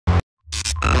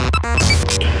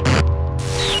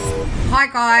Hi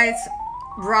guys,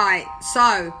 right,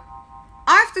 so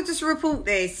I have to just report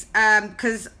this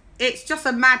because it's just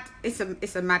a mad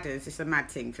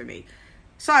thing for me.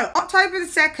 So October the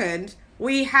 2nd,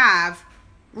 we have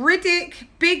Riddick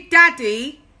Big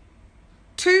Daddy,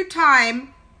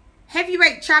 two-time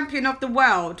heavyweight champion of the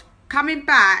world, coming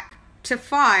back to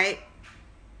fight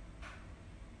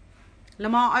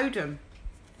Lemar Odom.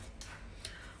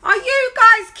 Are you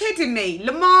guys kidding me?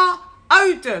 Lemar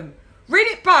Odom.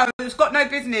 Riddick Bowe's got no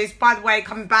business, by the way,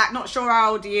 coming back. Not sure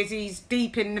how old he is. He's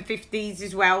deep in the 50s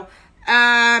as well.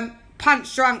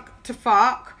 Punch drunk to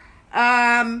fuck.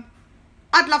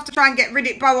 I'd love to try and get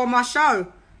Riddick Bowe on my show,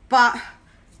 but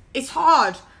it's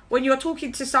hard when you're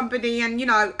talking to somebody and, you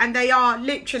know, and they are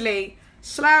literally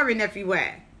slurring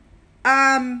everywhere.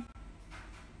 Then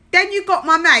you got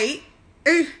my mate,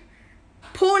 who,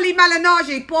 Paulie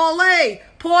Malignaggi.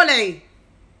 Paulie.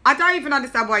 I don't even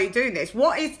understand why you're doing this.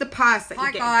 What is the purse that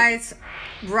you're getting? Hi guys,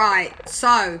 right,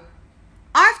 so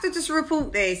I have to just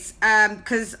report this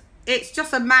because it's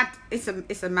just a mad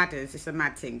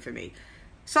thing for me.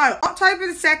 So October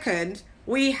the 2nd,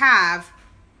 we have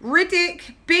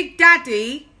Riddick Big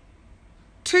Daddy,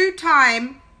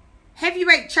 two-time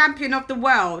heavyweight champion of the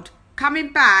world,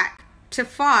 coming back to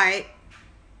fight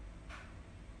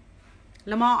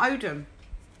Lemar Odom.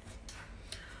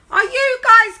 Are you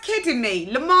guys kidding me?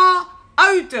 Lemar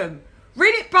Odom.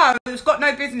 Riddick Bowe's got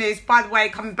no business, by the way,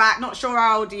 coming back. Not sure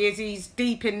how old he is. He's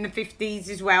deep in the 50s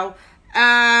as well.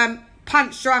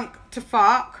 Punch drunk to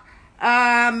fuck.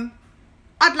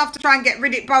 I'd love to try and get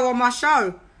Riddick Bowe on my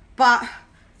show, but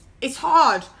it's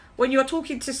hard when you're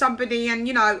talking to somebody and,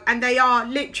 you know, and they are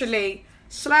literally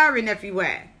slurring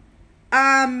everywhere.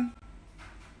 Then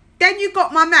you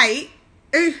got my mate,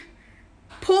 who,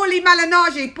 Paulie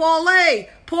Malignaggi. Paulie.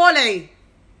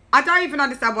 I don't even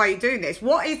understand why you're doing this.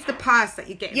 What is the purse that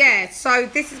you're getting? Yeah, so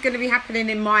this is going to be happening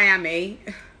in Miami.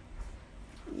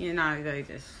 You know, they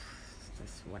just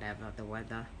whatever, the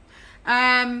weather.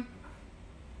 I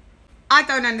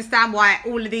don't understand why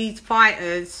all of these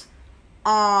fighters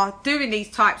are doing these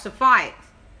types of fights.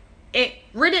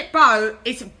 Riddick Bowe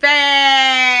is very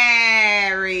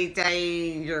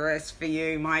dangerous for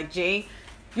you, my G.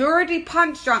 You're already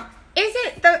punch drunk. Is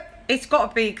it that it's got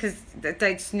to be because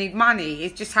they just need money?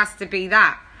 It just has to be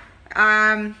that.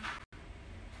 I'm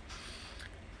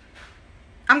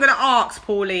going to ask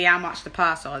Paulie how much the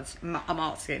purse is. I'm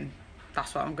asking.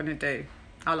 That's what I'm going to do.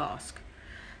 I'll ask.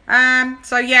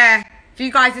 So yeah, for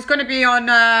you guys, it's going to be on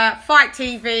Fight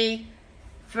TV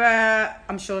for,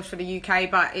 I'm sure it's for the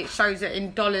UK, but it shows it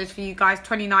in dollars for you guys,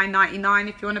 $29.99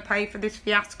 if you want to pay for this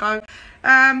fiasco.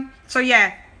 So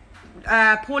yeah.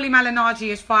 Paulie Malignaggi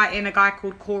is fighting a guy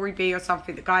called Corey B or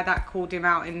something. The guy that called him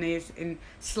out and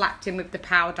slapped him with the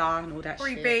powder and all that shit.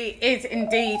 Corey B is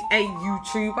indeed a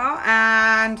YouTuber,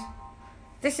 and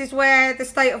this is where the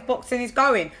state of boxing is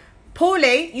going.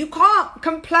 Paulie, you can't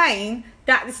complain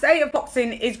that the state of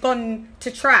boxing is gone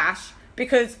to trash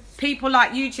because people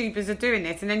like YouTubers are doing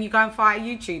this, and then you go and fight a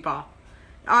YouTuber.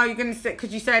 Oh, you're going to sit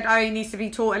because you said, oh, he needs to be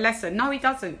taught a lesson. No, he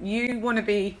doesn't. You want to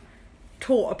be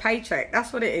taught a paycheck.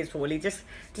 That's what it is, Paulie. Just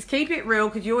keep it real,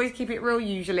 because you always keep it real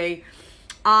usually.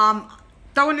 Don't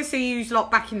want to see you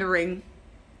lot back in the ring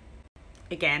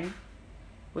again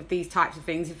with these types of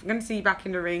things. If we're going to see you back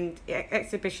in the ring,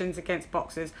 exhibitions against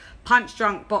boxers, punch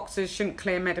drunk boxers shouldn't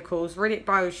clear medicals. Riddick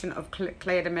Bowe shouldn't have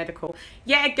cleared a medical.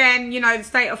 Yet again, you know, the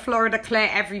state of Florida clear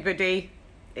everybody.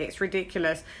 It's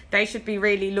ridiculous. They should be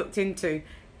really looked into.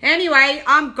 Anyway,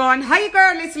 I'm gone. Hey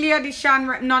girl, it's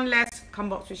LadyChann, none less. Come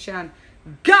box with Shan.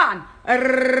 Gone.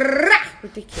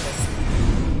 Ridiculous.